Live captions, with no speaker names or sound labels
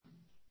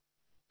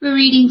We're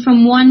reading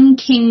from 1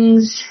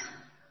 Kings,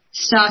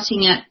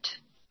 starting at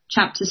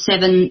chapter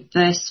 7,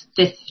 verse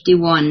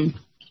 51.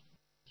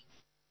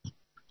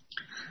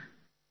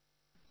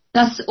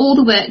 Thus all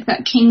the work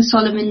that King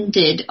Solomon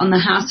did on the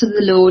house of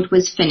the Lord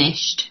was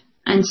finished,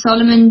 and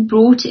Solomon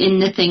brought in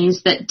the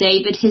things that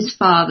David his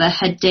father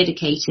had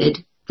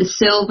dedicated, the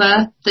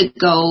silver, the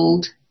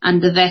gold,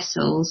 and the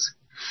vessels,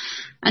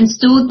 and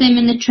stored them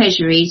in the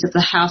treasuries of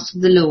the house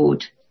of the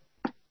Lord.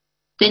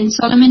 Then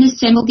Solomon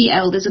assembled the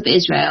elders of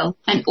Israel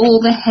and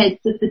all the heads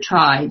of the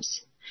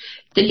tribes,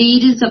 the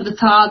leaders of the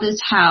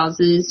fathers'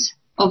 houses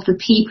of the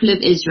people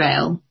of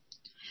Israel,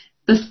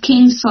 before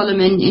King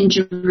Solomon in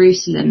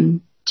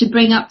Jerusalem, to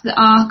bring up the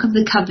ark of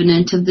the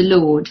covenant of the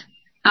Lord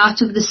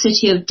out of the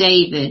city of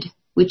David,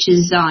 which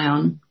is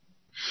Zion.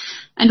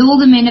 And all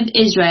the men of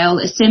Israel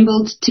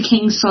assembled to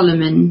King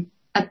Solomon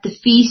at the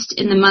feast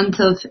in the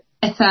month of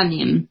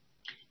Ethanim,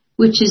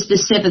 which is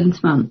the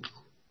 7th month.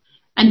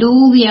 And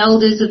all the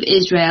elders of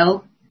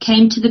Israel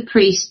came to the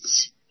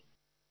priests,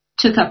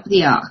 took up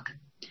the ark.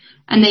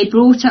 And they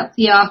brought up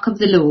the ark of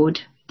the Lord,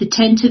 the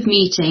tent of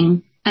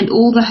meeting, and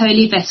all the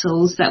holy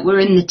vessels that were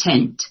in the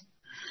tent.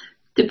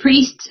 The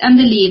priests and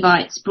the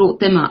Levites brought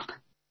them up.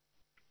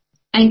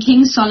 And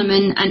King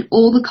Solomon and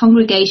all the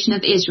congregation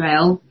of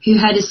Israel, who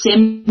had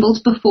assembled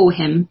before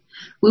him,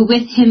 were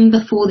with him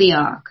before the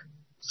ark,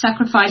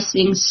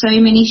 sacrificing so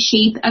many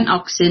sheep and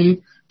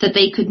oxen that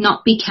they could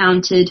not be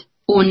counted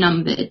or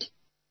numbered.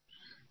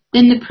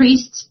 Then the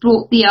priests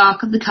brought the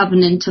ark of the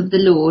covenant of the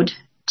Lord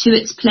to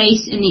its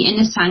place in the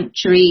inner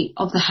sanctuary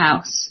of the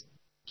house,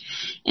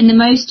 in the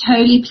most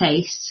holy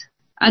place,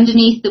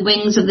 underneath the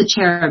wings of the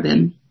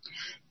cherubim.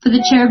 For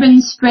the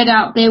cherubim spread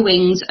out their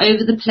wings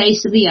over the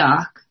place of the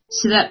ark,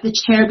 so that the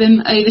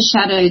cherubim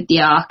overshadowed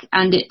the ark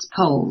and its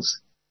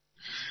poles.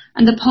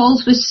 And the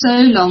poles were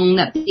so long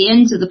that the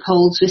ends of the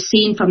poles were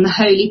seen from the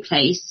holy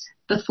place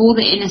before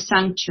the inner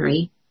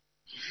sanctuary,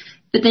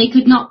 but they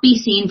could not be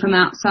seen from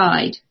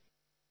outside.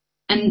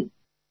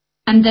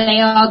 And they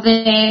are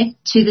there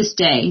to this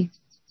day.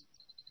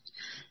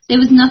 There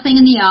was nothing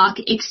in the ark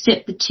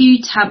except the 2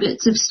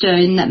 tablets of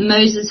stone that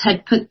Moses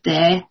had put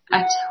there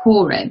at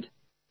Horeb,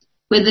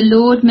 where the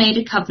Lord made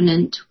a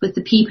covenant with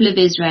the people of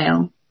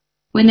Israel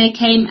when they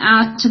came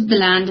out of the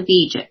land of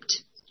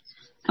Egypt.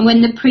 And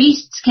when the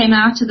priests came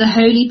out of the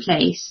holy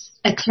place,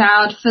 a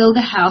cloud filled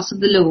the house of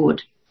the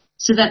Lord,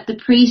 so that the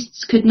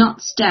priests could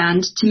not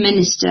stand to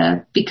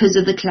minister because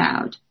of the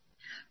cloud.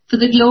 For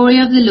the glory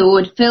of the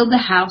Lord filled the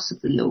house of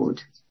the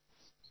Lord.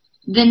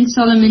 Then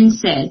Solomon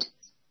said,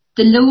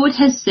 "The Lord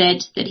has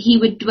said that he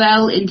would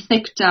dwell in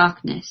thick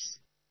darkness.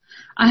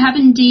 I have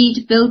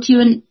indeed built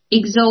you an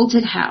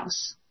exalted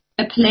house,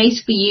 a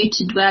place for you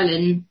to dwell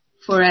in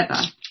forever.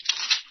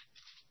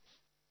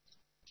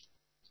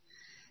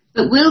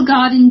 But will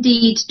God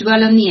indeed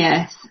dwell on the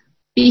earth?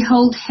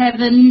 Behold,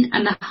 heaven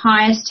and the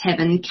highest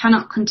heaven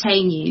cannot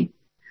contain you.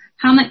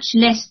 How much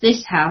less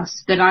this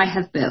house that I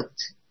have built?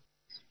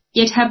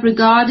 Yet have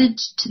regarded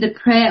to the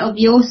prayer of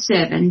your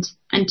servant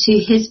and to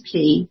his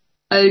plea,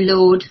 O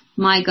Lord,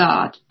 my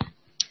God,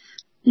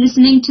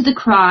 listening to the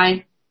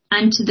cry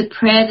and to the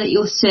prayer that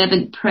your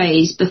servant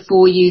prays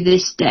before you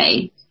this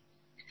day,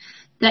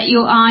 that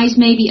your eyes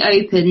may be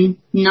open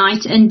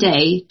night and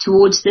day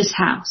towards this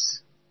house,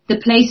 the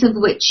place of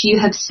which you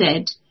have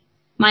said,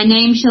 my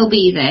name shall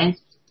be there,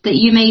 that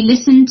you may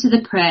listen to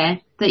the prayer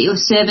that your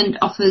servant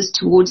offers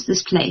towards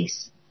this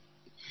place.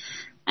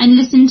 And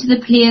listen to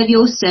the plea of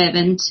your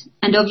servant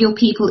and of your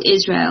people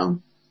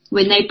Israel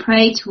when they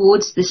pray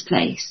towards this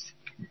place.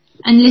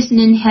 And listen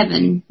in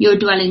heaven, your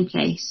dwelling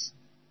place.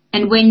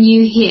 And when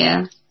you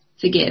hear,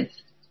 forgive."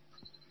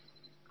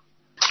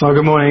 Well,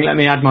 good morning. Let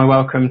me add my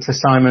welcome to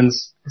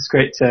Simon's. It's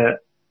great to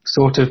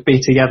sort of be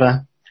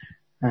together.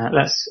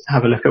 Let's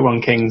have a look at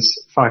 1 Kings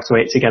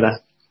 5-8 together.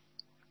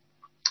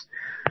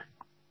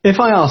 If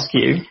I ask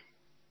you,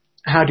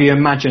 how do you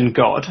imagine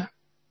God?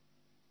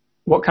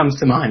 What comes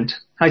to mind?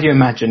 How do you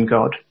imagine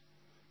God?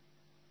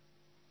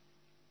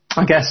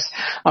 I guess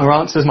our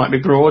answers might be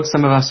broad.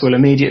 Some of us will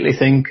immediately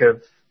think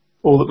of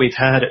all that we've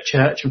heard at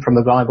church and from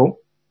the Bible.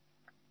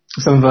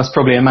 Some of us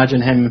probably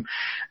imagine him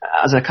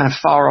as a kind of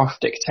far-off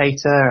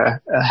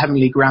dictator, a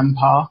heavenly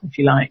grandpa, if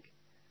you like.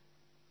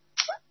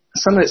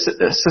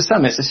 For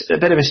some, it's a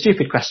bit of a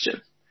stupid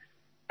question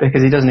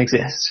because he doesn't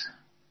exist.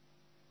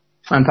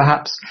 And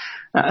perhaps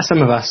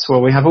some of us,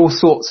 well, we have all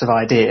sorts of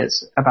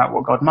ideas about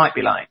what God might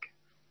be like,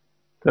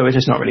 but we're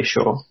just not really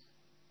sure.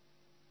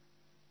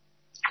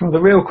 Well, the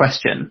real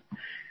question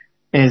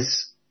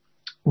is,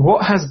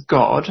 what has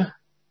God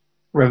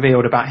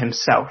revealed about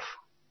himself?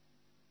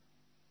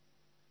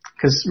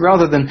 Because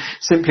rather than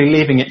simply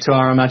leaving it to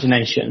our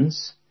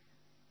imaginations,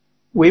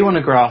 we want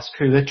to grasp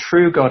who the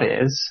true God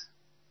is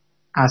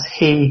as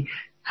he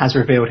has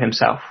revealed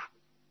himself.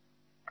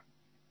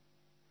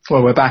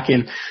 Well, we're back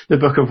in the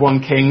book of 1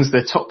 Kings,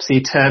 the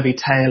topsy-turvy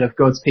tale of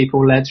God's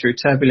people led through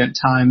turbulent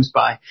times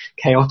by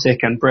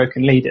chaotic and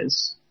broken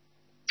leaders.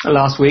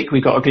 Last week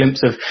we got a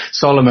glimpse of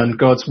Solomon,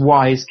 God's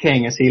wise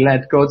king, as he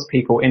led God's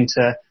people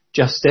into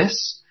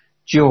justice,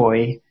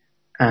 joy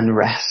and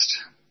rest.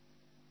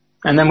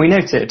 And then we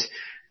noted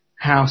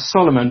how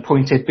Solomon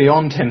pointed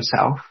beyond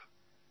himself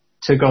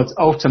to God's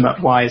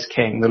ultimate wise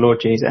king, the Lord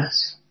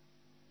Jesus.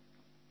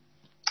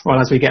 Well,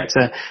 as we get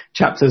to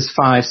chapters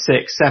 5,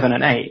 6, 7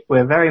 and 8,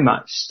 we're very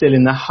much still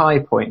in the high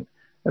point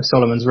of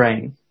Solomon's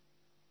reign.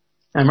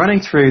 And running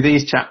through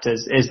these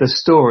chapters is the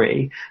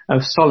story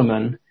of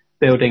Solomon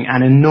building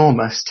an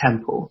enormous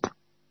temple.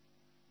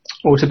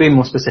 Or to be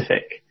more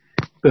specific,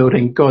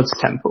 building God's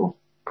temple.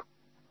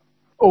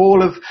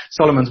 All of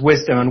Solomon's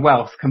wisdom and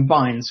wealth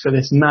combines for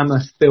this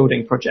mammoth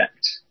building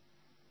project.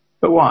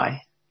 But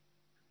why?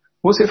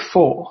 What's it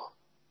for?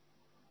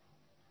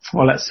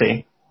 Well, let's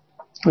see.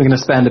 We're going to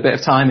spend a bit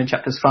of time in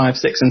chapters 5,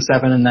 6 and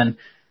 7 and then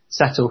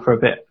settle for a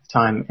bit of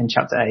time in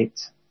chapter 8.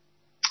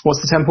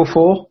 What's the temple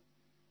for?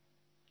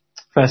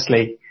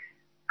 Firstly,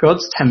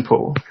 God's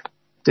temple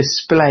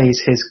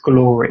displays his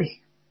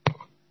glory.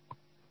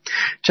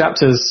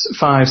 Chapters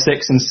 5,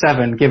 6 and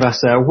 7 give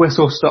us a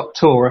whistle-stop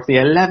tour of the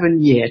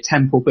 11-year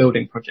temple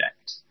building project.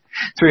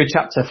 Through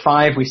chapter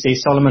 5 we see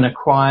Solomon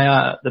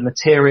acquire the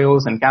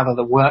materials and gather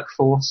the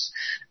workforce.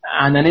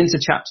 And then into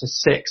chapter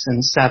 6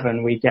 and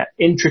 7 we get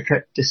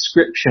intricate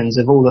descriptions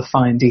of all the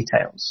fine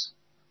details.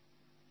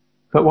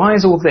 But why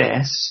is all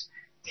this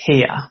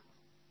here?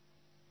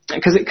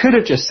 Because it could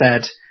have just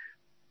said,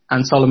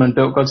 and Solomon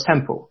built God's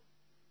temple.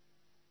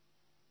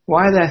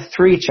 Why are there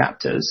 3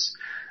 chapters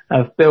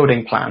of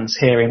building plans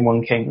here in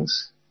 1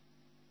 Kings?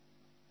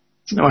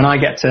 When I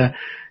get to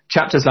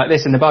chapters like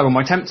this in the Bible,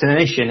 my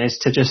temptation is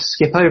to just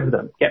skip over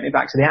them, get me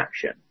back to the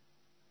action.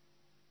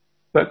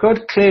 But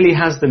God clearly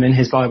has them in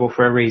his Bible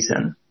for a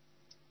reason.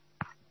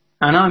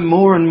 And I'm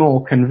more and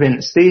more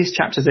convinced these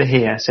chapters are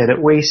here so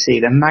that we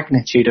see the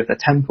magnitude of the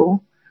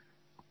temple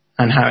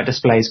and how it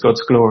displays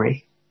God's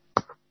glory.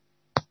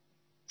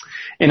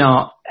 In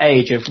our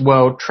age of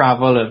world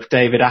travel, of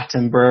David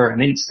Attenborough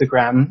and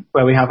Instagram,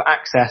 where we have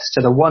access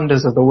to the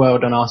wonders of the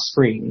world on our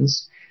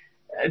screens,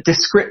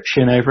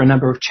 description over a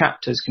number of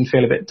chapters can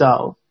feel a bit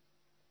dull.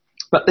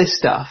 But this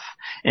stuff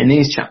in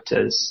these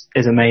chapters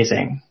is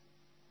amazing.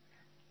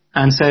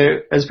 And so,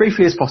 as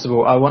briefly as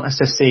possible, I want us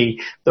to see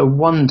the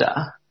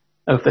wonder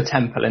of the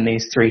temple in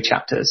these 3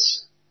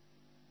 chapters.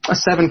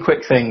 7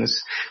 quick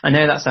things. I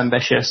know that's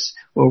ambitious.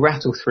 We'll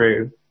rattle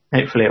through.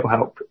 Hopefully it will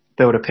help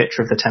build a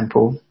picture of the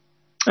temple.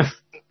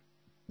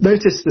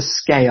 Notice the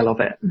scale of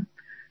it.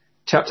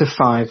 Chapter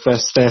 5,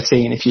 verse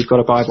 13, if you've got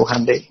a Bible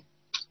handy.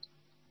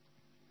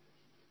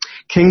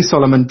 King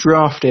Solomon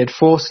drafted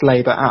forced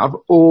labour out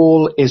of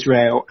all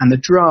Israel, and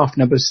the draft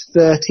numbers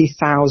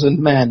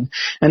 30,000 men.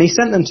 And he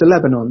sent them to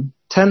Lebanon,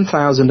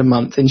 10,000 a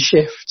month in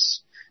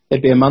shifts.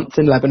 There'd be a month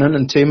in Lebanon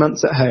and 2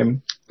 months at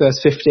home. Verse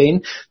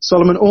 15,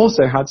 Solomon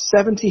also had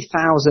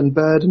 70,000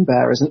 burden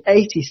bearers and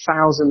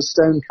 80,000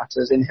 stone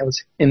cutters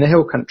in the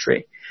hill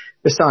country,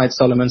 besides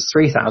Solomon's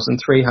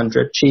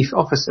 3,300 chief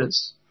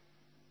officers.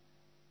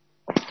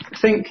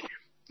 Think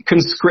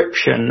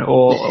conscription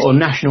or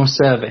national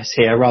service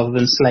here rather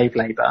than slave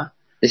labour.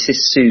 This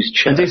is Sue's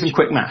church. And do some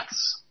quick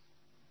maths.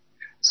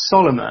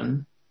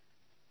 Solomon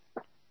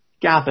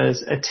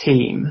gathers a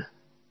team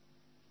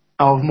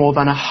of more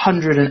than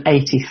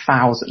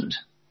 180,000.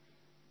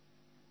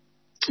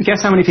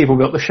 Guess how many people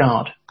built the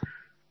Shard?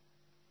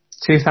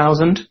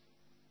 2,000?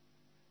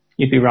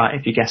 You'd be right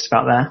if you guessed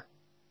about there.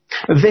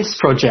 This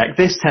project,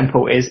 this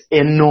temple, is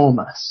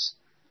enormous.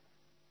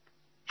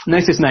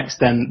 Notice next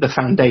then the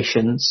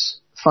foundations.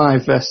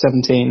 5 verse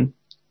 17.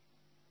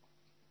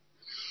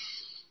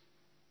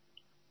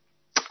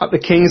 At the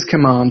king's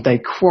command, they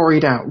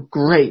quarried out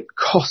great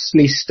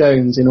costly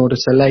stones in order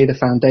to lay the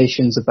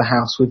foundations of the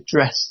house with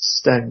dressed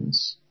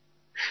stones.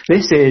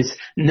 This is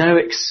no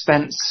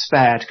expense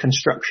spared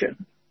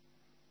construction.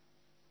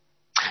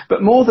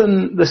 But more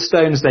than the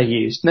stones they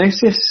used,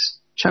 notice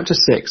chapter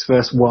 6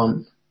 verse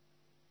 1.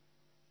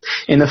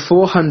 In the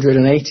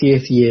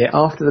 480th year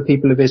after the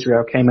people of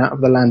Israel came out of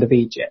the land of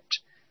Egypt,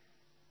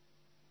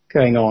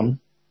 going on,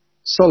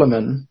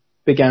 Solomon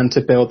began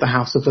to build the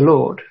house of the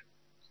Lord.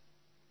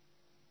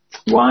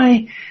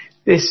 Why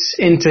this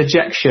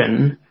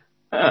interjection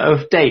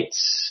of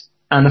dates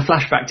and the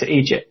flashback to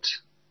Egypt?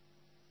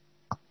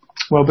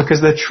 Well, because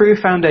the true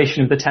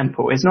foundation of the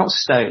temple is not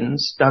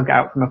stones dug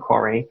out from a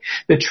quarry.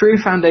 The true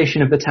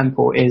foundation of the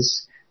temple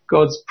is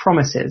God's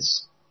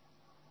promises.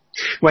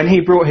 When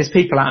he brought his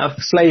people out of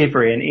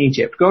slavery in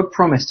Egypt, God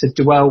promised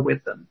to dwell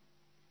with them.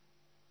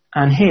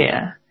 And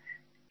here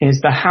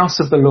is the house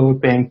of the Lord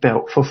being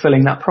built,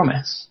 fulfilling that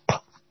promise.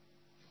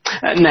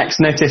 Next,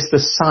 notice the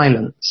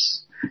silence.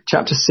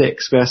 Chapter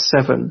 6, verse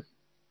 7.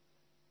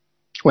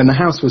 When the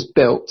house was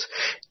built,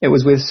 it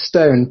was with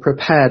stone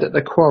prepared at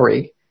the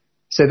quarry,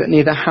 so that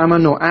neither hammer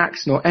nor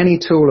axe nor any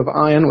tool of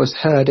iron was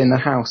heard in the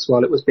house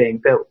while it was being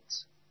built.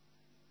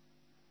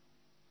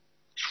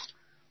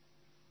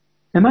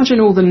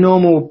 Imagine all the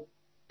normal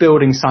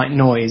building site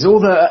noise, all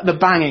the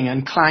banging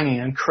and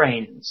clanging and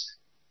cranes.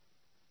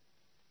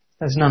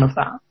 There's none of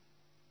that.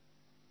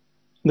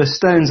 The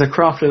stones are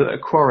crafted at a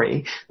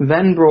quarry,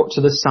 then brought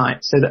to the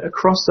site so that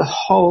across the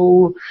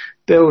whole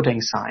building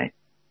site,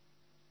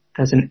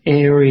 there's an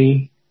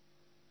eerie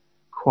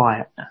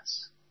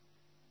quietness.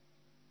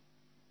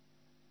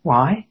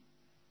 Why?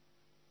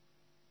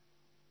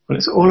 Well,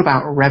 it's all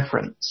about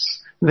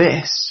reverence.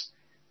 This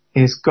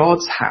is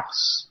God's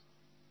house.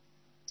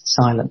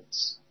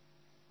 Silence.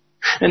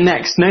 And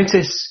next,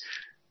 notice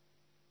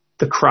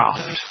the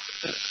craft.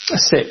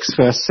 6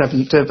 verse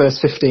 7 to verse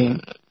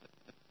 15.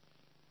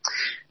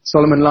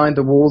 Solomon lined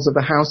the walls of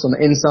the house on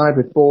the inside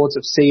with boards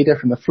of cedar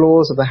from the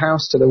floors of the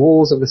house to the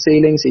walls of the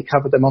ceilings. He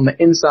covered them on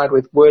the inside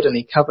with wood, and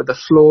he covered the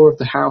floor of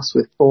the house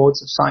with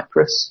boards of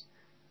cypress.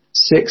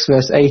 6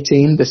 verse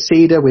 18. The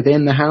cedar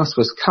within the house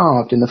was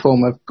carved in the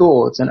form of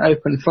gourds and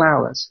open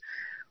flowers.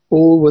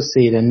 All was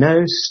cedar,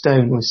 no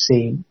stone was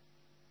seen.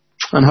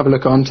 And have a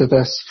look on to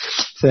verse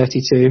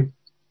 32.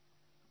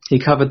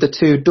 He covered the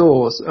 2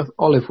 doors of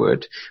olive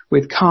wood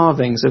with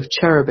carvings of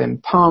cherubim,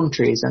 palm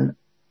trees and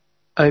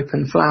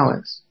open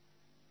flowers.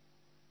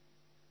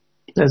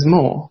 There's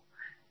more.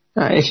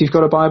 If you've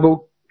got a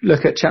Bible,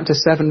 look at chapter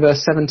 7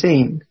 verse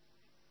 17.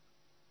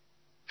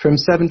 From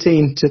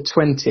 17 to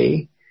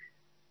 20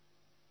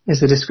 is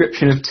the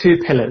description of 2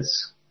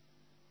 pillars.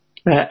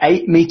 They're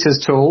 8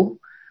 meters tall,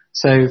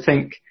 so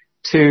think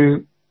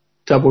 2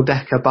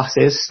 double-decker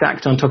buses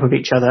stacked on top of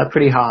each other,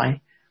 pretty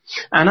high.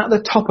 And at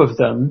the top of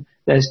them,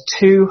 there's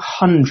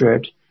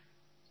 200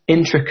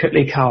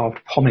 intricately carved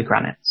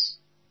pomegranates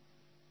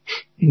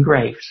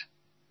engraved.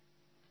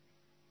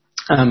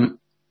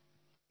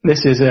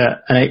 This is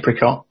an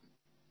apricot.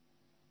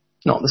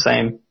 Not the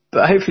same,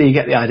 but hopefully you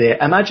get the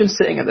idea. Imagine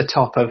sitting at the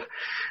top of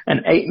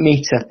an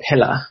 8-meter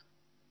pillar,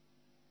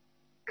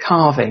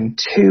 carving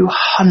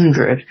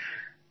 200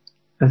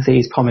 of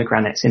these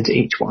pomegranates into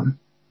each one.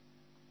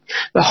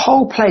 The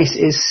whole place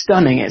is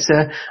stunning. It's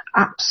an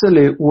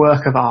absolute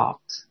work of art.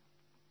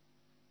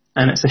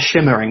 And it's a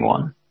shimmering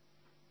one.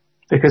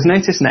 Because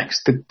notice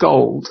next the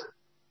gold.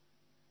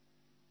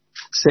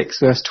 6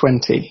 verse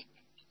 20.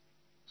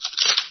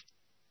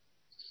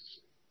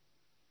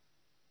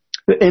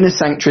 The inner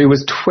sanctuary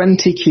was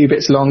 20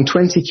 cubits long,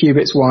 20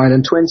 cubits wide,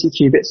 and 20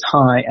 cubits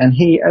high, and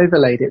he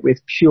overlaid it with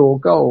pure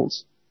gold.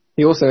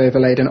 He also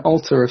overlaid an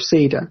altar of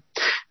cedar.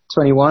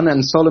 21,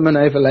 and Solomon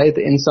overlaid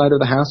the inside of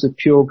the house with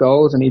pure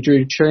gold, and he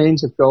drew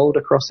chains of gold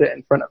across it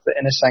in front of the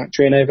inner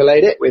sanctuary and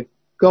overlaid it with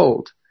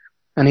gold.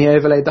 And he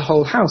overlaid the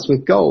whole house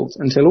with gold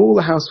until all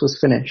the house was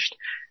finished.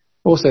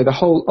 Also, the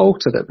whole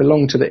altar that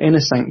belonged to the inner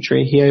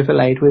sanctuary he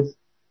overlaid with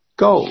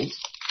gold.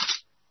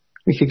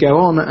 We could go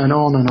on and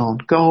on and on.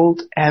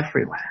 Gold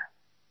everywhere.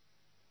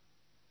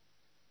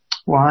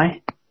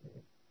 Why?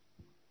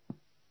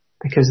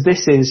 Because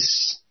this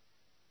is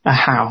a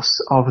house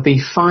of the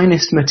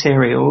finest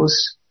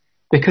materials,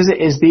 because it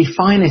is the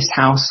finest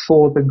house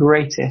for the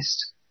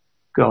greatest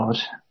God.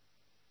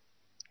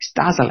 It's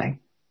dazzling.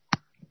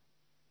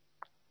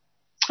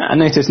 And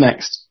notice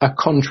next, a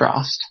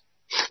contrast.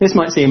 This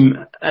might seem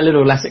a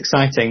little less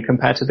exciting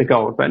compared to the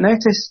gold, but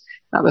notice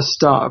at the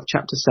start of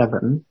chapter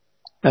 7,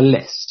 a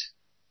list.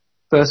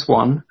 Verse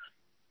 1,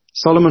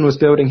 Solomon was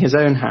building his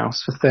own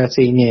house for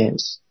 13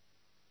 years.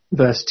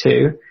 Verse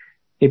 2,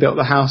 he built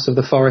the house of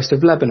the forest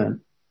of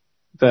Lebanon.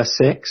 Verse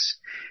 6,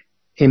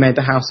 he made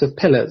the house of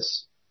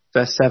pillars.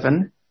 Verse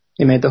 7,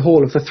 he made the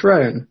hall of the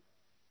throne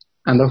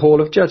and the hall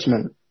of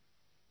judgment.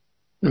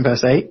 In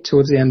verse 8,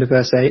 towards the end of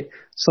verse 8,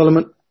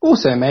 Solomon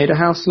also made a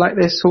house like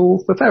this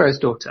hall for Pharaoh's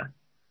daughter.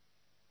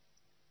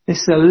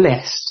 This is a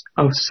list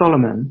of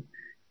Solomon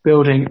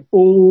building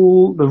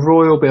all the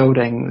royal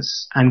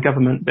buildings and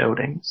government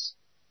buildings.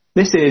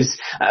 This is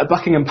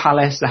Buckingham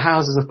Palace, the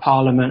Houses of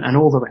Parliament, and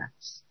all the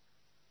rest.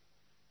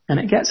 And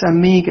it gets a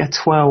meager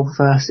 12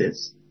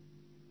 verses.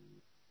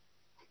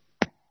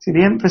 See,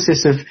 the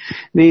emphasis of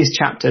these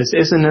chapters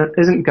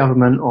isn't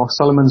government or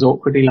Solomon's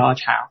awkwardly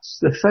large house.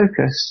 The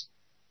focus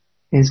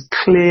is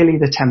clearly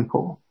the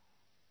temple.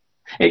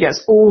 It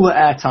gets all the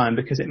airtime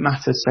because it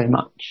matters so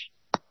much.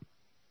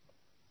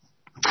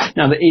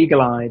 Now, the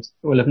eagle-eyed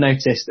will have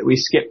noticed that we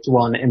skipped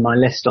one in my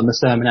list on the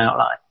sermon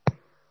outline.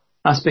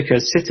 That's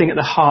because sitting at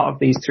the heart of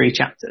these 3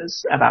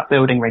 chapters about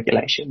building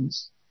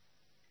regulations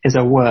is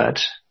a word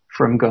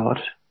from God.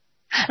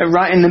 And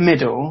right in the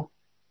middle,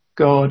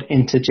 God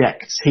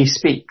interjects. He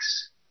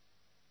speaks.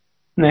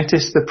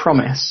 Notice the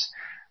promise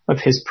of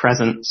his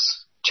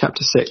presence.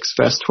 Chapter 6,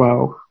 verse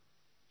 12.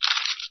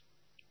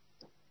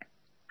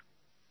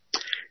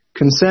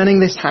 Concerning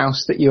this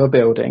house that you are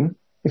building,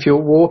 if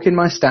you'll walk in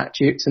my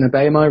statutes and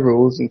obey my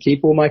rules and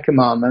keep all my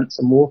commandments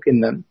and walk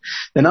in them,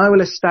 then I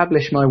will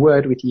establish my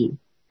word with you,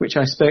 which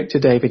I spoke to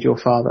David your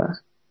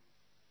father.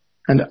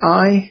 And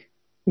I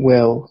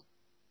will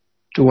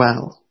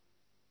dwell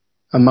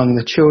among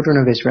the children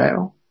of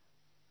Israel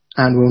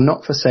and will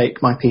not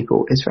forsake my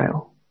people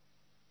Israel.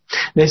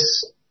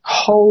 This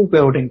whole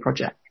building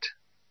project,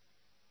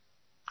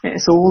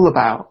 it's all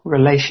about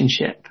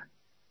relationship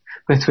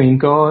between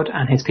God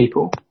and his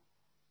people.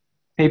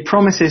 He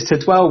promises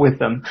to dwell with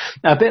them,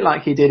 a bit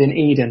like he did in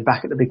Eden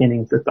back at the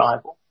beginning of the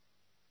Bible.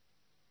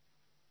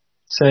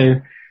 So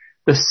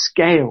the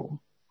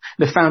scale,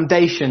 The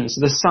foundations,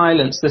 the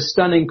silence, the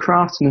stunning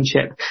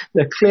craftsmanship,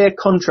 the clear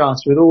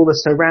contrast with all the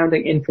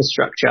surrounding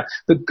infrastructure,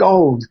 the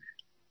gold,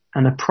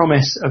 and the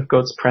promise of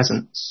God's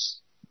presence.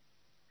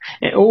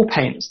 It all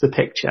paints the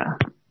picture.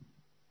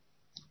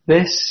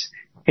 This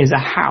is a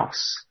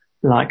house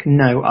like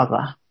no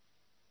other.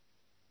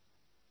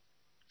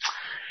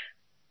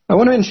 I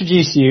want to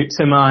introduce you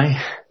to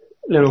my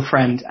little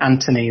friend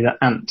Anthony, the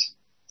ant.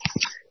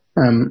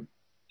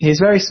 He's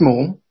very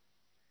small.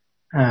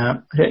 I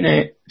don't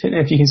know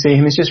if you can see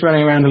him. He's just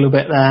running around a little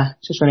bit there.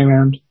 Just running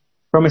around.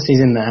 Promise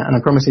he's in there, and I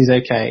promise he's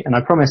okay. And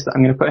I promise that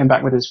I'm going to put him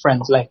back with his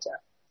friends later.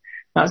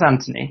 That's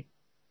Anthony.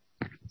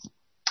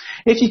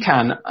 If you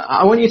can,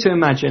 I want you to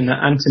imagine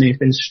that Anthony's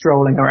been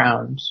strolling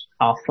around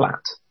our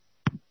flat.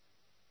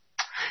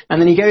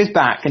 And then he goes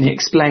back and he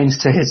explains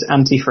to his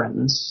auntie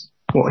friends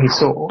what he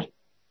saw.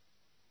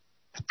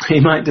 He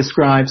might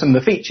describe some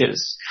of the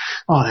features.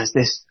 Oh, there's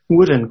this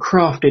wooden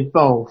crafted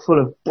bowl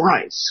full of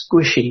bright,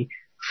 squishy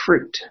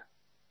fruit.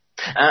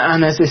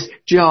 And there's this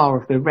jar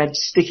of the red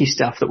sticky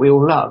stuff that we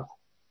all love.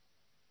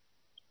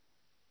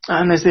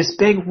 And there's this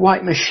big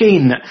white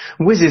machine that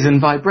whizzes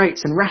and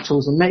vibrates and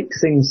rattles and makes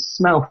things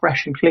smell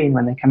fresh and clean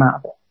when they come out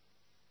of it.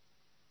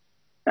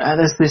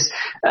 There's this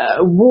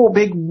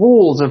big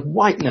walls of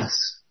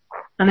whiteness.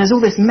 And there's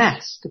all this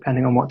mess,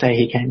 depending on what day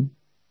he came.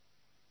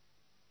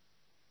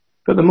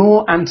 But the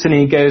more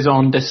Anthony goes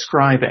on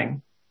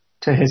describing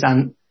to his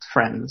aunt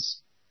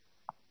friends,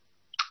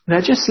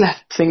 they're just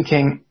left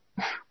thinking,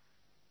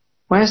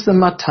 where's the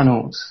mud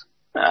tunnels?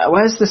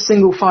 Where's the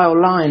single file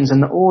lines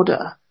and the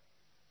order?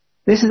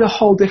 This is a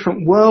whole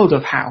different world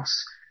of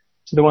house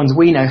to the ones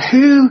we know.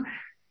 Who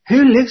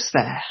lives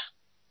there?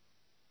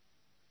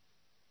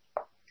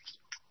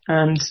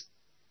 And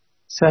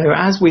so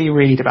as we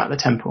read about the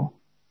temple,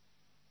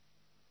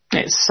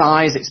 its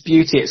size, its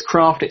beauty, its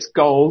craft, its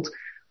gold,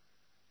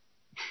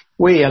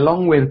 we,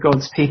 along with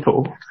God's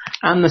people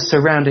and the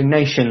surrounding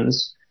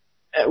nations,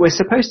 we're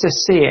supposed to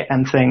see it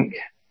and think,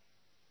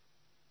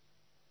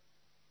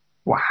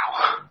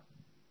 wow,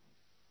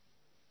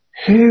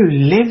 who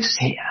lives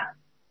here?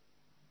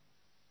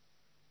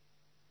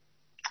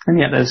 And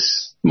yet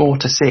there's more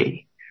to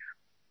see.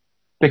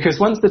 Because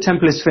once the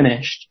temple is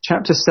finished,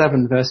 chapter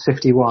 7, verse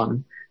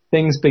 51,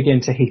 things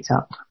begin to heat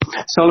up.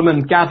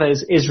 Solomon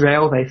gathers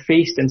Israel, they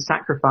feast and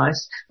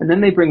sacrifice, and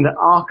then they bring the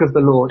Ark of the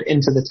Lord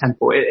into the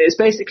temple. It's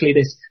basically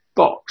this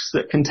box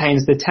that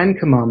contains the 10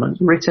 Commandments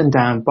written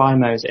down by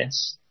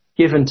Moses,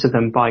 given to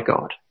them by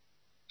God.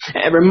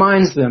 It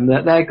reminds them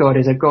that their God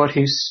is a God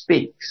who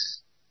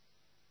speaks.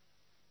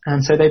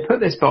 And so they put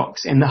this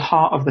box in the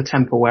heart of the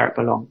temple where it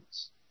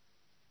belongs.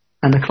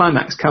 And the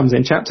climax comes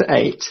in chapter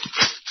 8,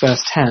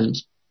 verse 10.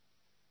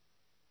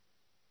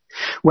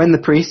 When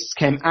the priests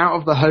came out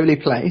of the holy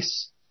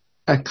place,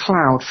 a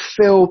cloud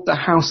filled the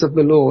house of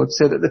the Lord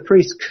so that the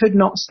priests could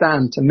not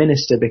stand to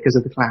minister because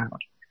of the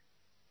cloud.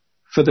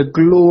 For the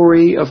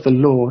glory of the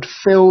Lord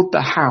filled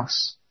the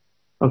house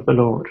of the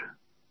Lord.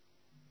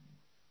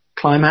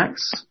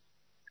 Climax.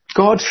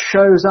 God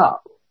shows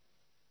up.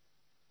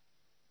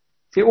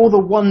 See all the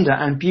wonder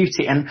and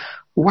beauty and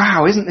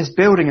wow, isn't this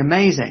building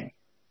amazing?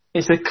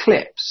 It's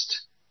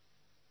eclipsed,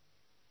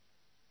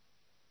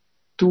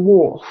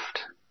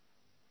 dwarfed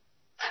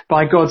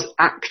by God's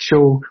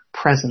actual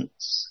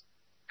presence.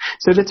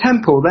 So the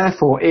temple,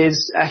 therefore,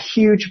 is a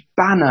huge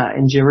banner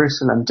in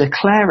Jerusalem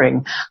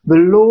declaring the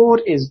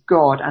Lord is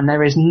God and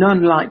there is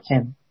none like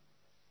him.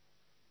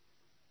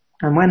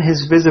 And when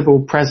his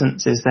visible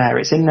presence is there,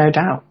 it's in no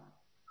doubt.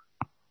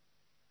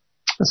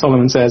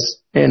 Solomon says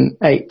in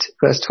 8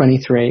 verse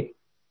 23,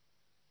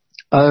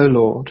 O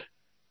Lord,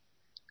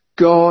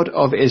 God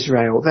of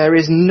Israel, there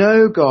is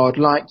no God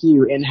like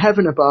you in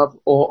heaven above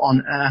or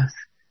on earth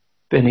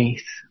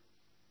beneath.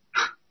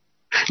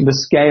 The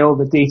scale,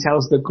 the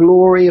details, the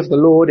glory of the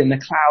Lord in the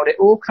cloud, it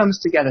all comes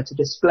together to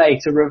display,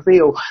 to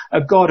reveal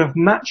a God of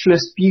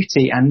matchless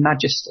beauty and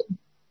majesty.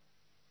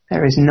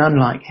 There is none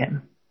like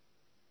him.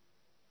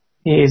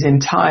 He is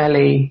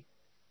entirely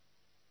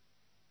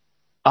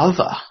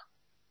other.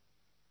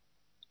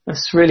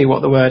 That's really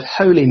what the word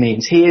holy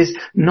means. He is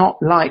not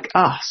like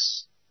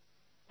us.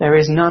 There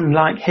is none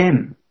like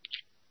him.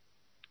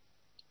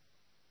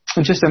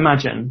 And just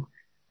imagine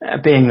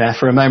being there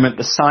for a moment,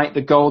 the sight,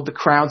 the gold, the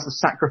crowds, the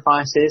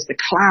sacrifices, the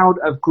cloud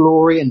of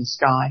glory in the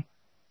sky.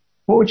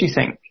 What would you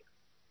think?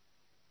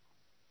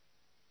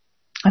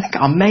 I think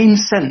our main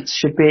sense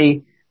should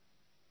be,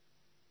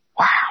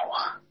 wow,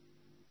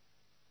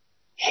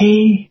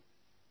 he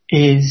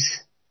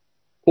is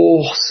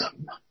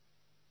awesome.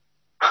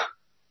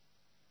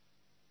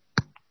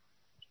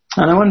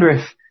 And I wonder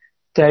if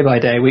day by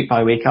day, week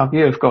by week, our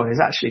view of God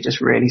is actually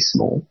just really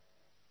small.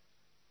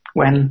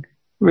 When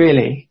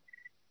really,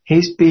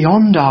 he's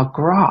beyond our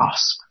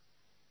grasp.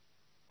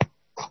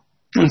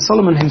 And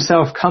Solomon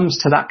himself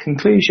comes to that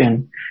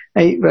conclusion.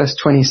 8 verse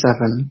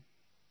 27.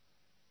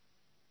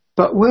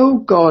 But will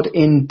God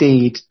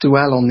indeed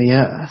dwell on the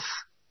earth?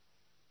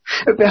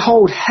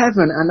 Behold,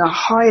 heaven and the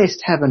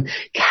highest heaven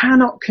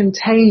cannot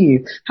contain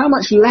you. How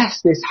much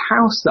less this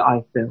house that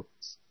I've built?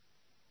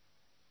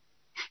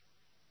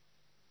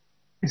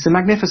 It's a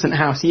magnificent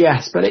house,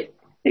 yes, but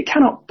it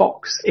cannot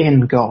box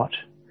in God.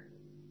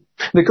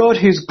 The God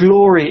whose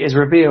glory is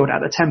revealed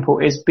at the temple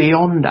is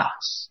beyond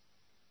us.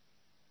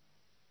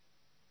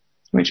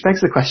 Which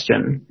begs the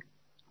question,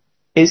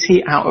 is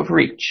he out of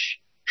reach,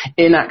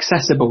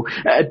 inaccessible,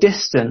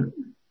 distant?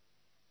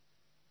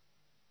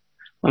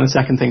 Well, the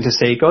second thing to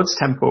see, God's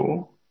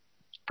temple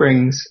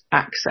brings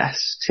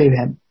access to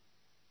him.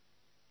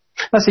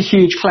 That's a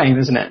huge claim,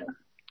 isn't it?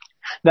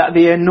 That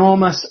the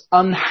enormous,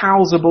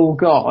 unhousable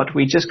God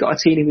we just got a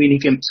teeny weeny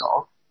glimpse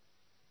of,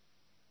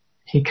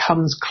 he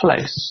comes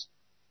close.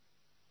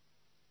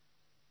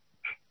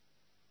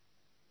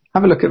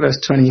 Have a look at verse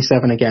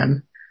 27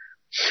 again.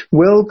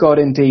 Will God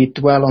indeed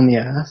dwell on the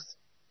earth?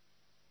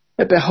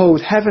 But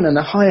behold, heaven and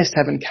the highest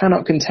heaven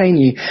cannot contain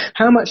you.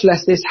 How much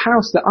less this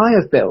house that I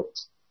have built?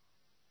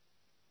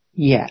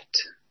 Yet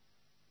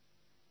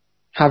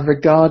have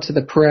regard to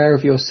the prayer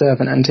of your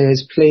servant and to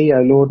his plea,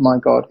 O Lord my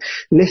God,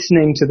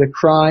 listening to the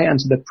cry and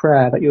to the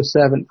prayer that your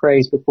servant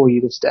prays before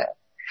you this day,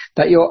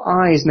 that your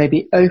eyes may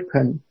be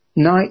open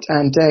night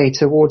and day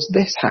towards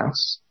this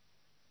house,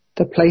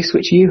 the place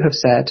which you have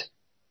said,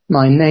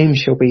 my name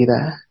shall be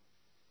there,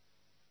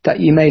 that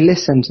you may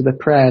listen to the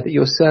prayer that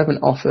your servant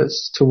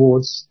offers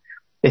towards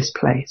this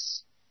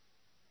place.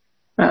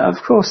 Of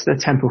course, the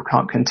temple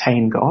can't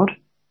contain God,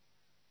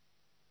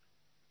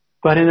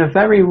 but in a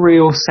very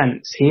real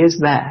sense, he is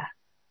there.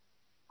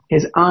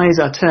 His eyes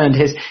are turned,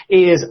 his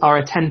ears are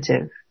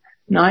attentive.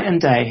 Night and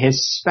day,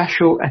 his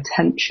special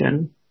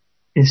attention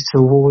is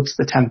towards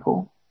the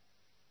temple.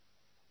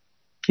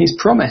 He's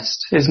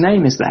promised, his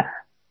name is there.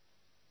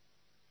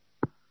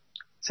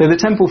 So the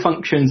temple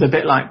functions a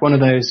bit like one of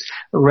those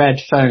red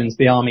phones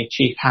the army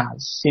chief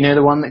has. You know,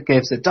 the one that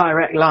gives a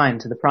direct line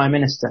to the prime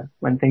minister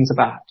when things are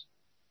bad.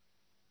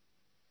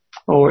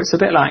 Or it's a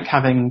bit like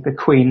having the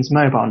Queen's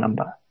mobile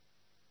number.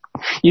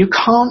 You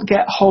can't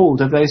get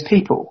hold of those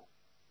people.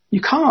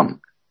 You can't.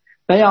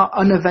 They are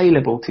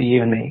unavailable to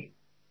you and me.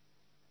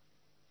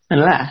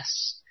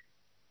 Unless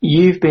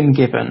you've been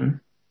given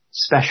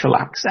special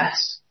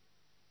access.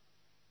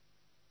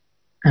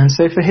 And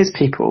so for his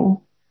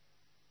people,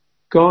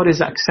 God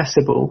is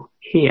accessible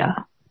here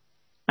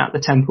at the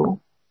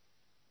temple.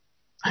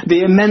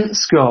 The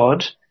immense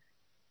God,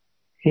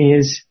 he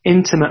is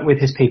intimate with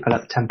his people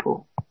at the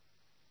temple.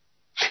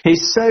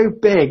 He's so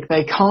big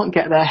they can't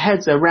get their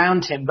heads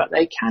around him, but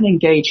they can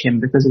engage him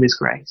because of his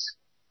grace.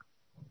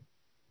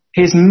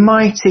 His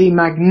mighty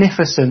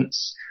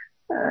magnificence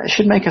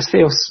should make us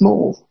feel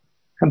small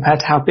compared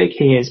to how big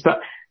he is, but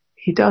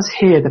he does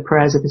hear the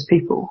prayers of his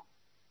people.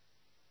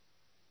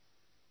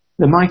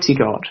 The mighty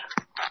God,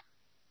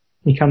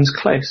 he comes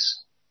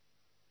close.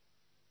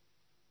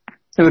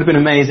 It would have been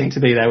amazing to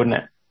be there, wouldn't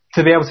it?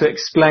 To be able to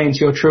explain to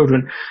your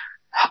children,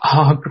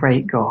 our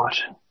great God,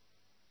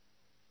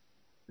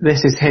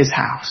 this is his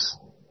house.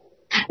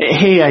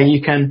 Here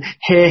you can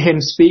hear him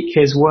speak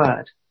his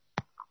word.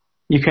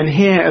 You can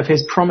hear of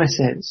his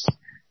promises.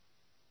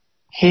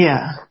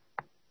 Here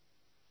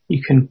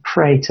you can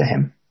pray to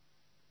him.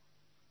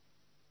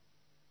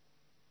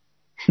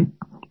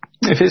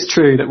 If it's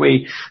true that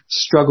we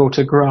struggle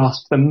to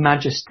grasp the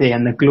majesty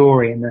and the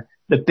glory and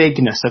the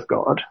bigness of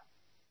God,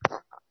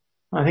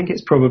 I think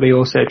it's probably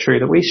also true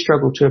that we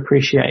struggle to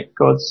appreciate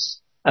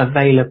God's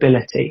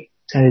availability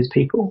to his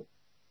people,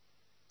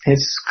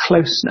 his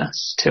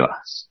closeness to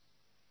us.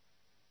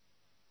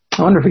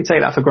 I wonder if we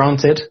take that for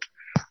granted,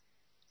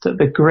 that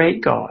the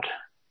great God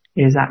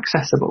is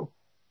accessible.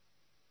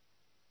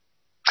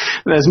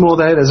 There's more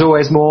though, there's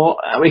always more.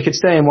 We could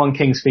stay in 1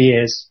 Kings for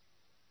years.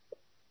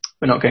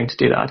 We're not going to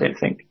do that, I don't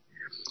think.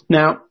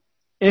 Now,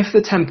 if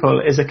the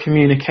temple is a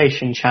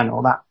communication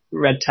channel, that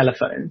red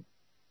telephone,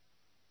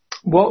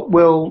 what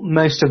will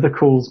most of the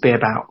calls be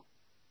about?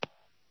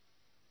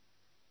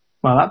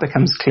 Well, that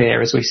becomes clear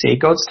as we see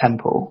God's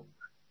temple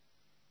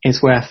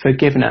is where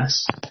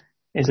forgiveness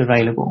is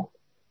available.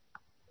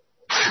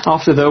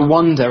 After the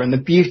wonder and the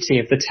beauty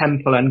of the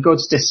temple and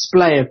God's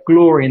display of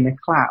glory in the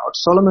cloud,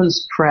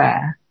 Solomon's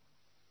prayer,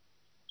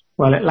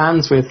 well, it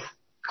lands with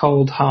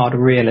cold, hard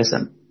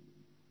realism.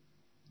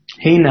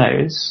 He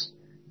knows,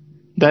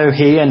 though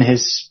he and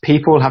his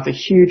people have the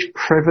huge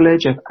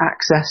privilege of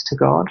access to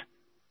God,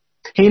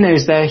 he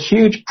knows their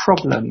huge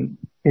problem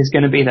is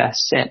going to be their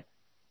sin.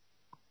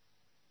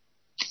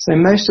 So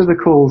most of the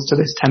calls to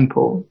this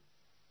temple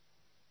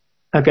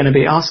are going to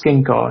be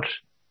asking God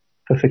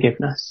for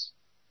forgiveness.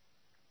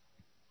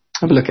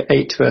 Have a look at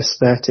 8 verse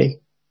 30.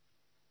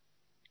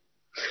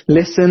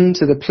 Listen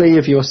to the plea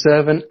of your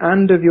servant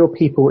and of your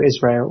people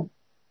Israel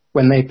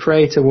when they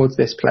pray towards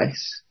this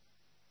place.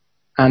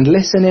 And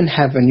listen in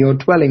heaven, your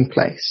dwelling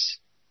place.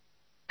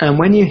 And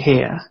when you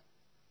hear,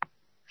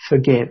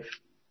 forgive.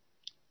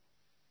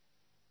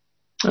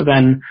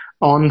 Then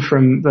on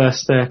from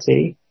verse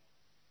 30,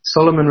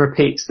 Solomon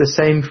repeats the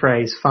same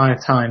phrase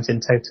 5 times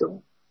in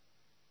total.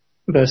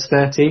 Verse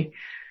 30,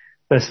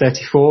 verse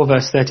 34,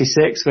 verse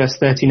 36, verse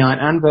 39,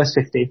 and verse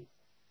 50.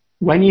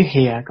 When you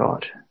hear,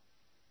 God,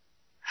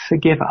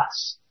 forgive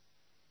us.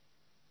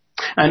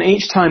 And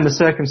each time the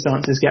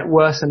circumstances get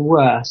worse and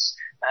worse,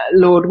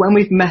 Lord, when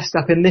we've messed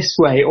up in this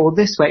way,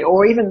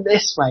 or even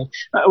this way,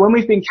 when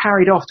we've been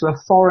carried off to a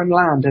foreign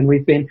land and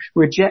we've been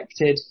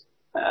rejected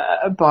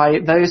by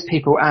those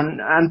people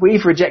and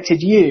we've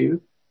rejected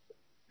you,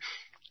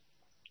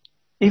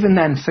 even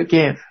then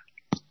forgive.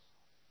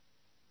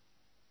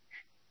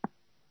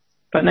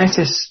 But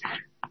notice,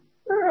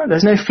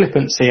 there's no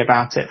flippancy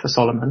about it for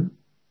Solomon.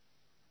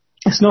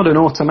 It's not an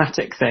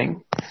automatic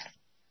thing.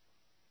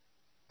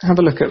 Have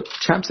a look at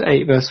chapter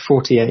 8, verse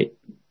 48.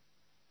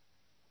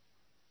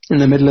 In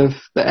the middle of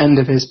the end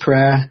of his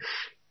prayer,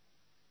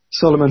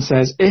 Solomon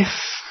says, if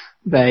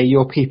they,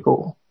 your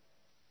people,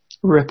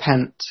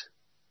 repent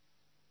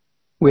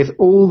with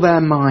all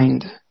their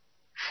mind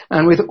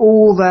and with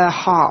all their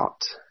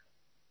heart,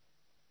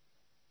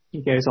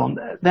 he goes on,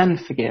 then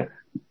forgive.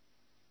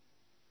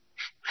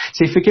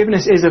 See,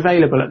 forgiveness is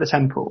available at the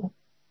temple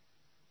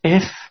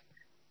if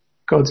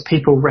God's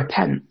people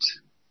repent.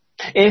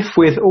 If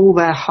with all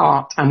their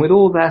heart and with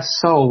all their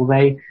soul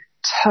they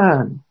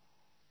turn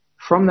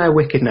from their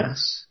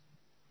wickedness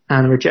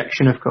and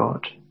rejection of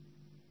God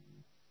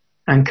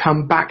and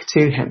come back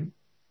to him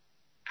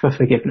for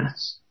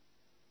forgiveness.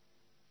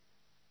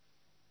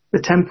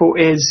 The temple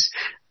is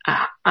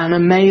an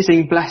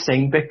amazing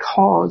blessing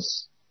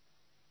because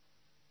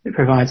it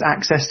provides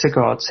access to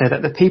God so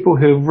that the people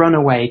who run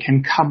away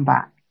can come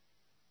back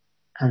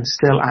and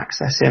still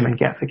access him and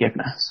get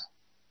forgiveness.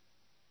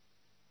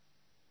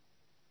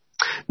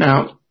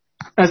 Now,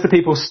 as the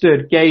people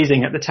stood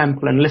gazing at the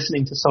temple and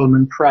listening to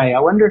Solomon pray,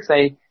 I wonder if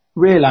they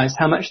realized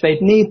how much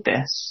they'd need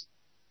this.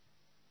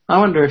 I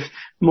wonder if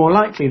more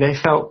likely they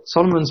felt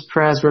Solomon's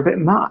prayers were a bit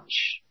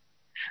much.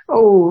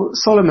 Oh,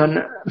 Solomon,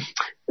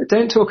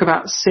 don't talk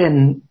about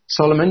sin,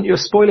 Solomon. You're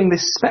spoiling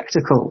this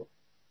spectacle.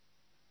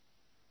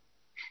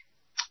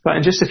 But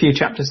in just a few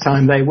chapters'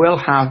 time, they will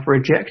have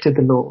rejected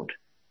the Lord,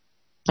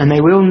 and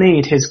they will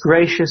need his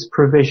gracious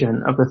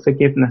provision of the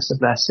forgiveness of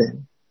their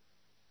sin.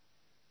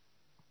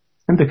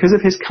 And because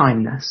of his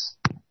kindness,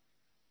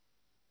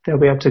 they'll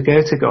be able to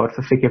go to God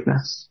for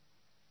forgiveness.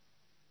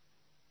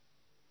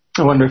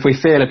 I wonder if we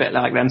feel a bit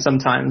like them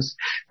sometimes.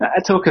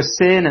 Talk of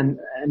sin and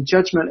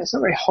judgment, it's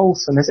not very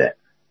wholesome, is it?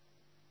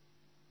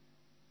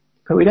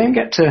 But we don't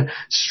get to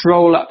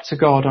stroll up to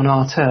God on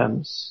our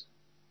terms.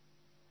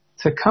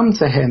 To come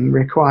to him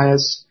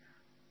requires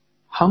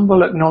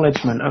humble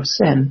acknowledgement of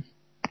sin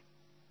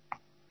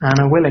and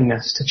a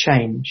willingness to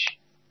change.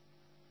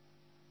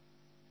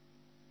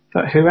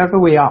 But whoever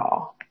we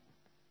are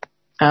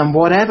and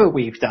whatever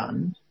we've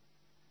done,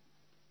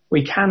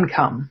 we can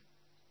come.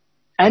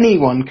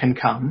 Anyone can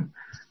come.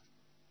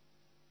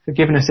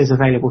 Forgiveness is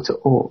available to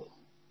all.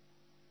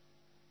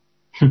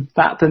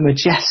 That the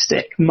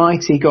majestic,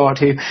 mighty God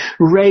who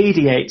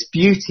radiates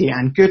beauty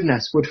and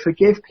goodness would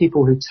forgive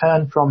people who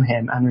turn from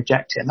him and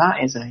reject him.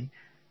 That is a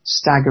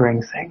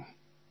staggering thing.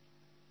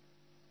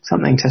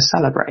 Something to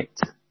celebrate.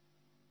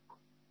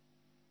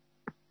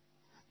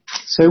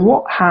 So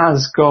what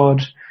has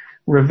God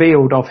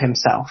revealed of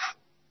himself?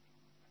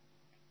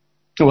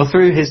 Well,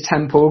 through his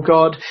temple,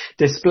 God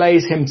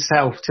displays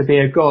himself to be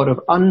a God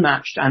of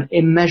unmatched and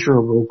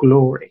immeasurable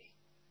glory.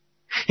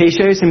 He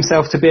shows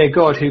himself to be a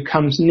God who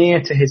comes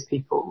near to his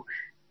people.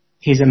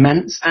 He's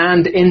immense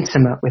and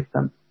intimate with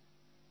them.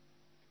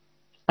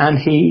 And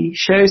he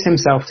shows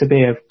himself to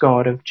be a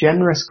God of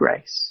generous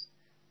grace,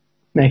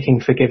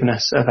 making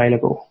forgiveness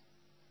available.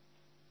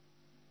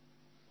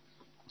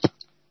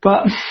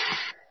 But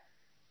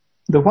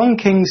the one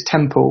king's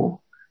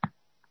temple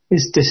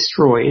is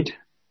destroyed,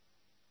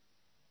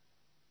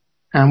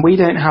 and we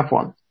don't have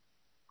one.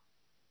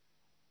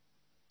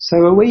 So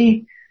are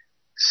we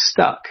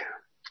stuck?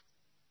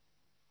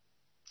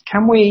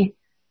 Can we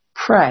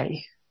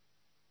pray?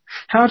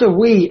 How do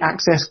we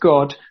access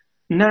God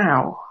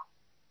now?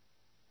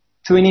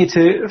 Do we need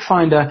to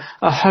find a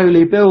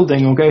holy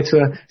building or go to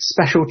a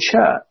special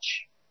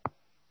church?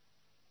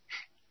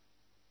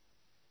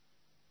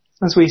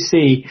 As we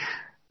see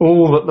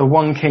all that the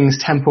one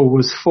king's temple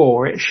was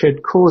for, it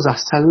should cause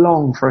us to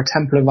long for a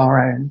temple of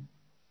our own.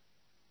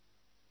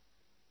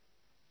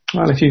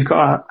 Well, if you've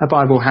got a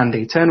Bible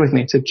handy, turn with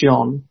me to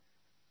John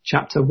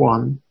chapter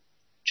 1.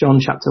 John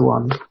chapter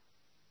 1.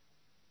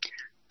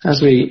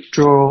 As we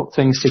draw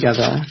things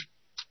together,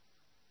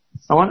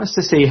 I want us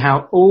to see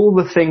how all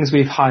the things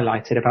we've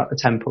highlighted about the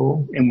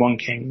temple in 1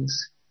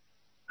 Kings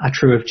are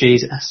true of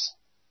Jesus.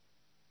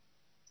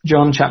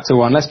 John chapter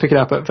 1. Let's pick it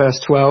up at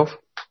verse 12.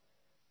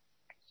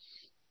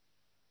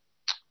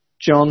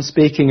 John,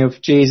 speaking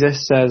of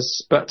Jesus,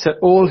 says, "But to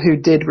all who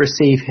did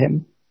receive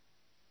him,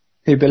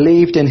 who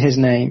believed in his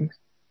name,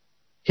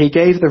 he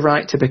gave the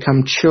right to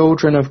become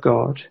children of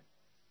God,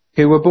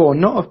 who were born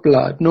not of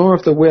blood, nor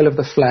of the will of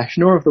the flesh,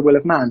 nor of the will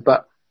of man,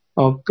 but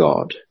of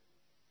God.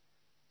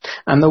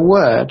 And the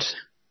Word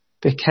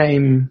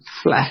became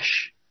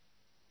flesh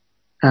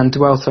and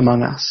dwelt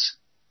among us.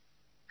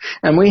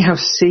 And we have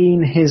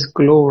seen his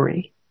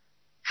glory,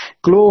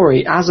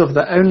 glory as of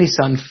the only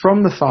Son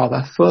from the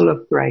Father, full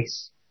of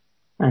grace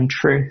and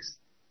truth."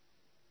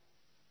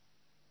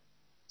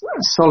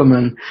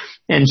 Solomon,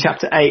 in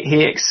chapter 8,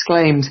 he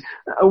exclaimed,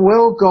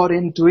 "Will God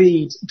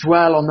indeed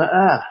dwell on the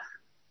earth?"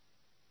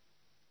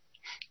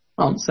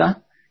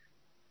 Answer: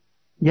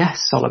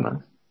 yes,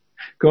 Solomon.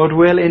 God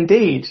will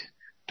indeed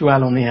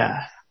dwell on the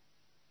earth.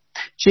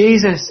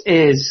 Jesus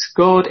is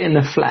God in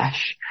the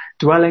flesh,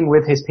 dwelling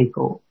with his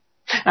people.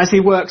 As he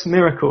works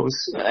miracles,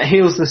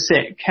 heals the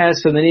sick,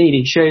 cares for the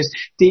needy, shows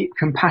deep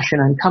compassion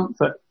and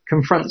comfort,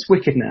 confronts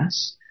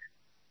wickedness,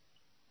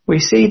 we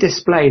see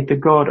displayed the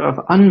God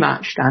of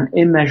unmatched and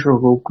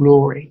immeasurable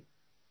glory.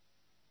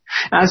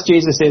 As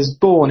Jesus is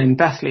born in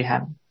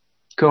Bethlehem,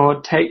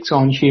 God takes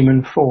on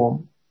human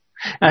form.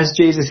 As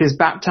Jesus is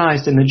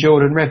baptized in the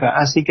Jordan River,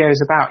 as he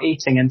goes about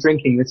eating and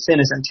drinking with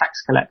sinners and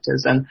tax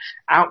collectors and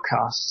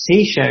outcasts,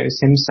 he shows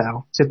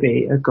himself to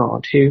be a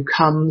God who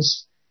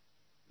comes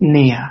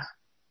near.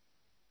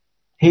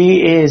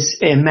 He is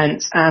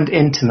immense and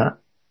intimate,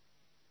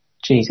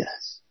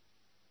 Jesus.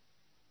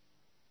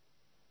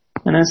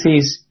 And as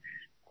he's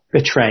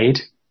betrayed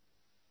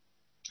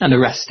and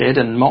arrested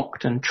and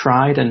mocked and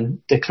tried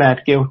and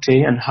declared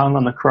guilty and hung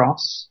on the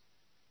cross,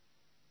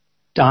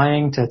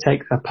 dying to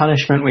take the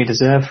punishment we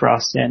deserve for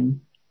our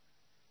sin,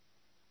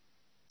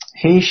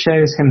 he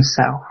shows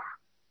himself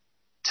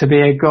to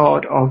be a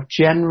God of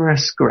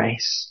generous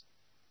grace,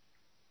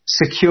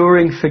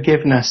 securing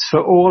forgiveness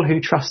for all who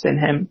trust in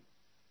him.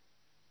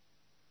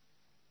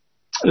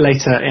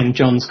 Later in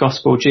John's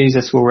Gospel,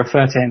 Jesus will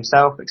refer to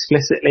himself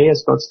explicitly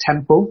as God's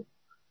temple,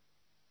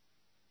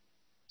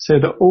 so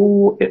that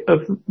all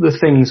of the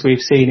things we've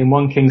seen in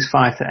 1 Kings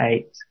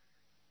 5-8,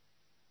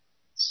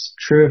 it's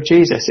true of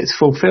Jesus. It's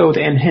fulfilled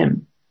in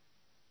him.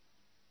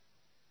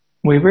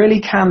 We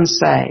really can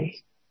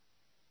say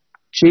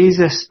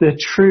Jesus, the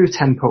true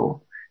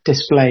temple,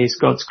 displays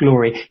God's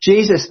glory.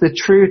 Jesus, the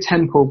true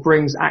temple,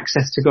 brings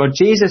access to God.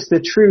 Jesus,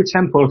 the true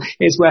temple,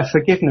 is where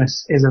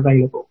forgiveness is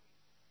available.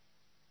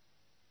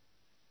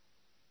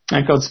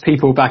 And God's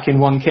people back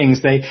in 1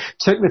 Kings, they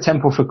took the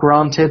temple for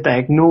granted. They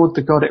ignored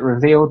the God it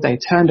revealed. They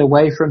turned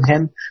away from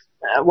him.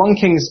 1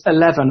 Kings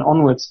 11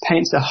 onwards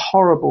paints a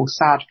horrible,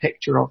 sad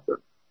picture of them.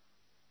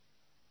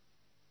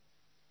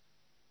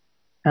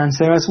 And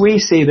so as we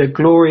see the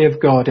glory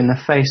of God in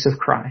the face of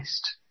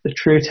Christ, the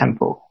true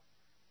temple,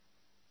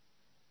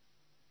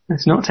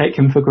 let's not take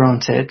him for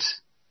granted.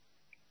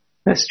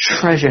 Let's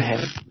treasure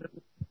him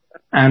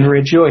and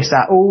rejoice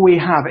at all we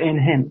have in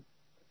him.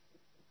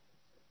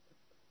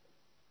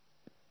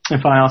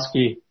 If I ask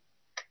you,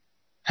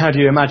 how do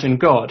you imagine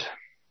God?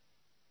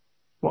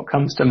 What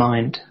comes to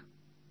mind?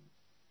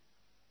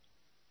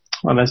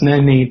 Well, there's no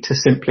need to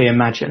simply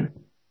imagine.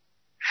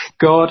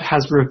 God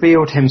has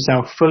revealed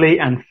himself fully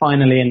and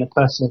finally in the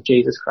person of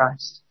Jesus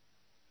Christ.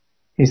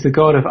 He's the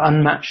God of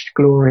unmatched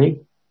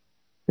glory,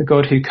 the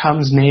God who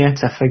comes near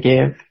to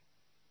forgive.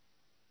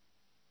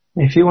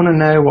 If you want to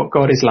know what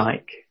God is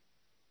like,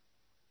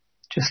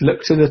 just look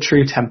to the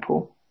true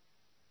temple.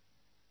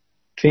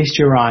 Feast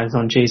your eyes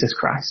on Jesus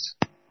Christ.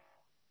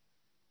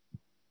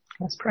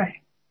 Let's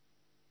pray.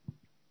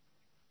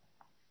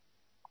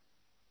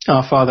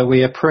 Our Father,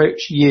 we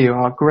approach you,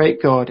 our great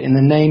God, in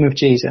the name of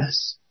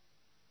Jesus.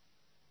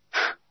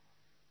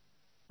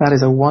 That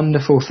is a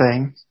wonderful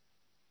thing.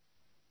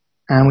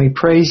 And we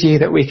praise you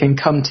that we can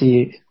come to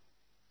you.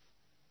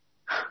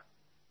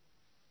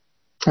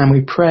 And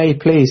we pray,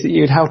 please, that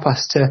you'd help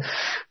us to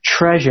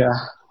treasure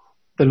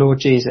the Lord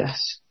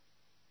Jesus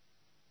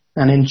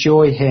and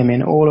enjoy him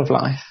in all of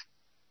life.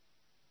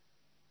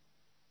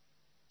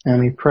 And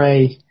we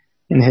pray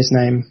in his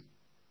name.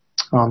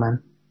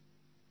 Amen.